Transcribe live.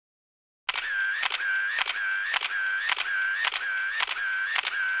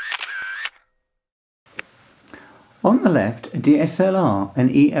On the left, a DSLR,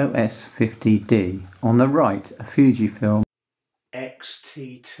 an EOS 50D. On the right, a Fujifilm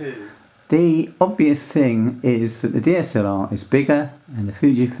X-T2. The obvious thing is that the DSLR is bigger and the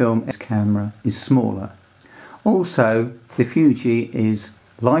Fujifilm X camera is smaller. Also, the Fuji is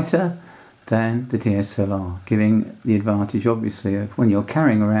lighter than the DSLR, giving the advantage obviously of when you're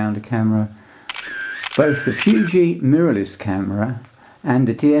carrying around a camera. Both the Fuji mirrorless camera and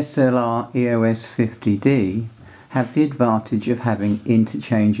the DSLR EOS 50D have the advantage of having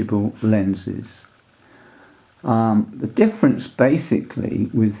interchangeable lenses. The difference basically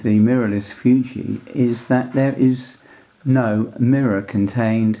with the mirrorless Fuji is that there is no mirror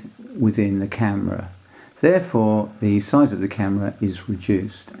contained within the camera. Therefore, the size of the camera is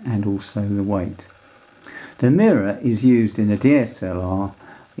reduced and also the weight. The mirror is used in a DSLR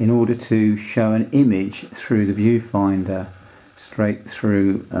in order to show an image through the viewfinder straight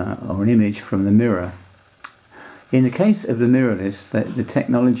through, or an image from the mirror. In the case of the mirrorless, the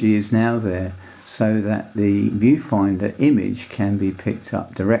technology is now there so that the viewfinder image can be picked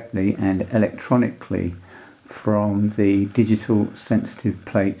up directly and electronically from the digital sensitive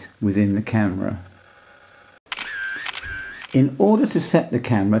plate within the camera. In order to set the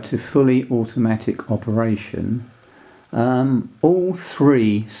camera to fully automatic operation, all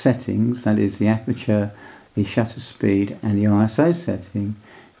three settings, that is the aperture, the shutter speed and the ISO setting,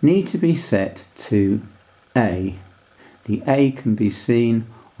 need to be set to A. The A can be seen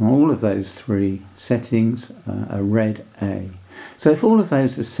on all of those three settings, a red A. So if all of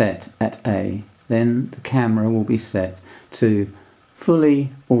those are set at A, then the camera will be set to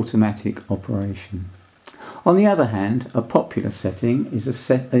fully automatic operation. On the other hand, a popular setting is a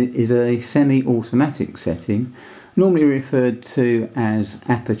semi-automatic setting, normally referred to as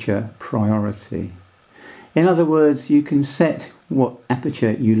aperture priority. In other words, you can set what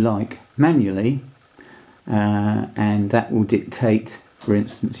aperture you like manually, and that will dictate, for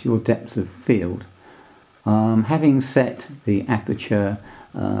instance, your depth of field. Having set the aperture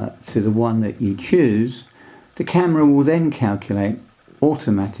to the one that you choose, the camera will then calculate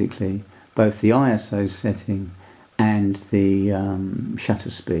automatically both the ISO setting and the shutter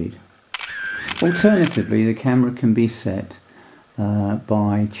speed. Alternatively, the camera can be set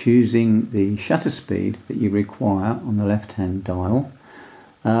by choosing the shutter speed that you require on the left-hand dial.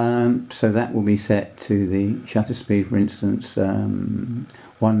 So that will be set to the shutter speed, for instance,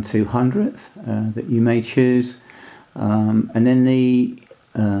 1/200th that you may choose, and then the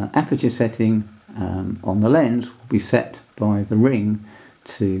aperture setting on the lens will be set by the ring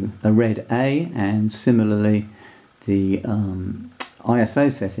to a red A, and similarly the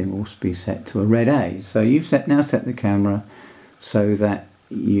ISO setting will be set to a red A. So you've now set the camera so that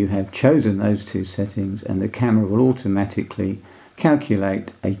you have chosen those two settings, and the camera will automatically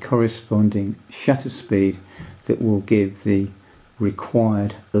calculate a corresponding shutter speed that will give the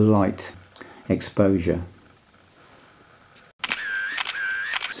required light exposure.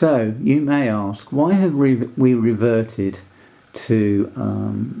 So you may ask, why have we reverted to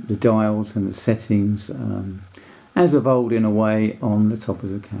the dials and the settings as of old in a way on the top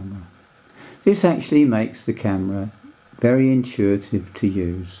of the camera? This actually makes the camera very intuitive to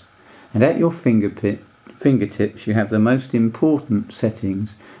use, and at your fingertips you have the most important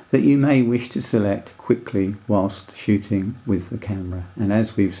settings that you may wish to select quickly whilst shooting with the camera. And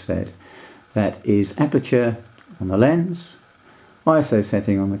as we've said, that is aperture on the lens, ISO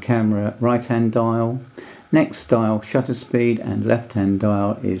setting on the camera right hand dial, next dial shutter speed, and left hand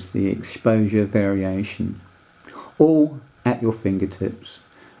dial is the exposure variation, all at your fingertips.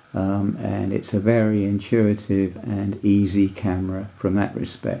 And it's a very intuitive and easy camera from that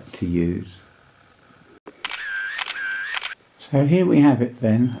respect to use. So here we have it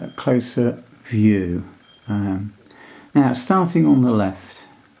then, a closer view. Now starting on the left,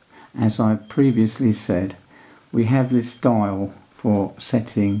 as I previously said, we have this dial for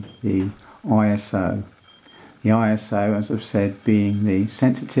setting the ISO. The ISO, as I've said, being the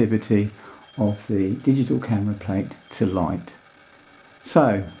sensitivity of the digital camera plate to light.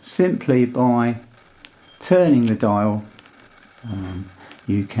 So simply by turning the dial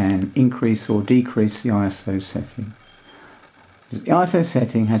you can increase or decrease the ISO setting. The ISO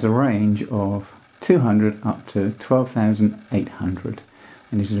setting has a range of 200 up to 12,800,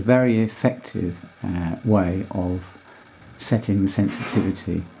 and is a very effective way of setting the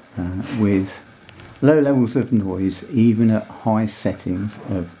sensitivity with low levels of noise even at high settings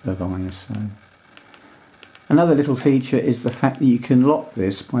of ISO. Another little feature is the fact that you can lock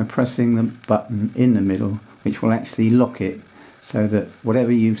this by pressing the button in the middle, which will actually lock it so that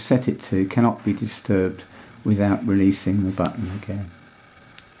whatever you've set it to cannot be disturbed without releasing the button again.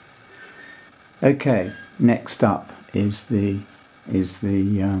 Okay, next up is the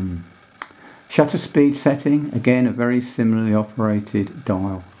shutter speed setting. Again, a very similarly operated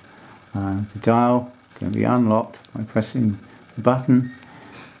dial. The dial can be unlocked by pressing the button,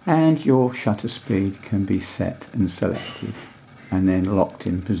 and your shutter speed can be set and selected and then locked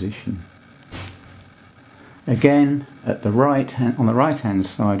in position. Again, on the right hand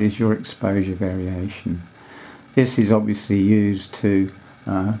side is your exposure variation. This is obviously used to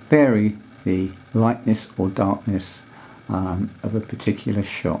vary the lightness or darkness of a particular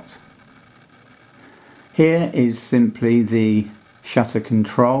shot. Here is simply the shutter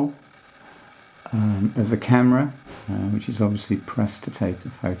control of the camera, which is obviously pressed to take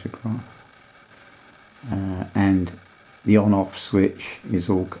a photograph, and the on-off switch is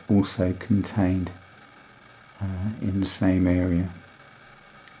also contained in the same area.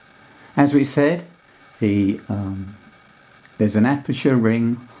 As we said, there's an aperture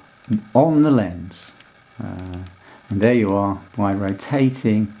ring on the lens, and there you are. By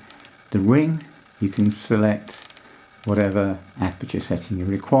rotating the ring, you can select whatever aperture setting you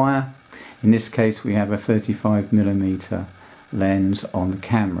require. In this case, we have a 35mm lens on the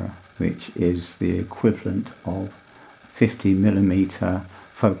camera, which is the equivalent of 50mm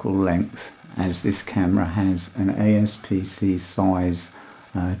focal length, as this camera has an ASPC size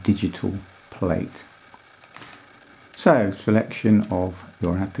digital plate. So, selection of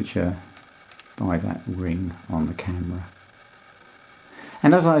your aperture by that ring on the camera.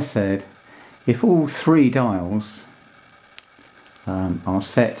 And as I said, if all three dials are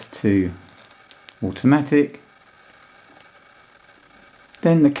set to automatic,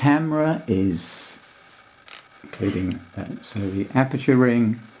 then the camera is, including so the aperture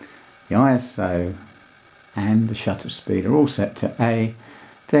ring, the ISO and the shutter speed are all set to A.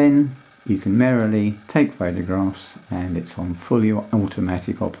 Then you can merrily take photographs and it's on fully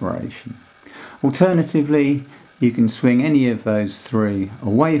automatic operation. Alternatively, you can swing any of those three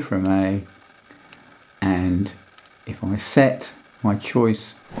away from A, and if I set my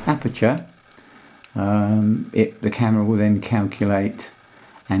choice aperture, the camera will then calculate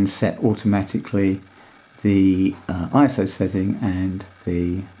and set automatically the ISO setting and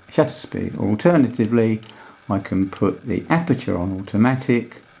the shutter speed. Alternatively, I can put the aperture on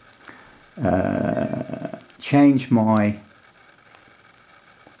automatic, change my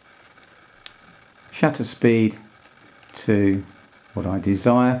shutter speed to what I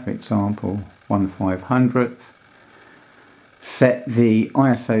desire, for example 1/500th, set the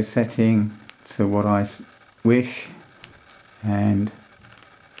ISO setting to what I wish, and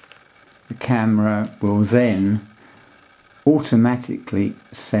the camera will then automatically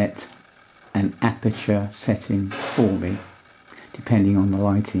set an aperture setting for me depending on the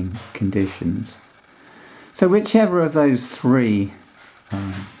lighting conditions. So whichever of those three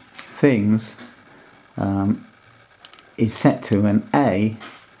things is set to an A,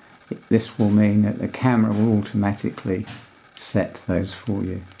 this will mean that the camera will automatically set those for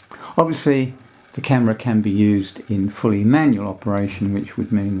you. Obviously, the camera can be used in fully manual operation, which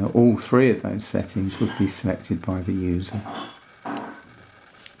would mean that all three of those settings would be selected by the user.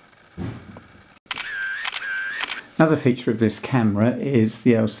 Another feature of this camera is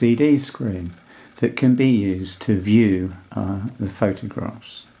the LCD screen that can be used to view the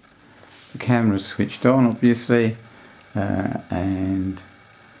photographs. The camera is switched on, obviously, and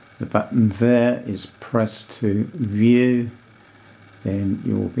the button there is pressed to view. Then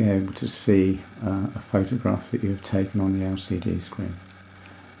you will be able to see a photograph that you have taken on the LCD screen.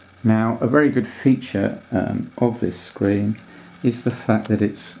 Now, a very good feature of this screen is the fact that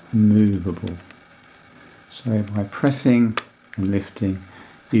it's movable. So by pressing and lifting,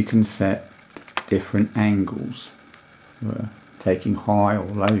 you can set different angles for taking high or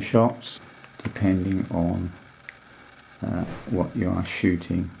low shots depending on what you are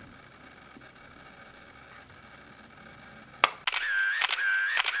shooting.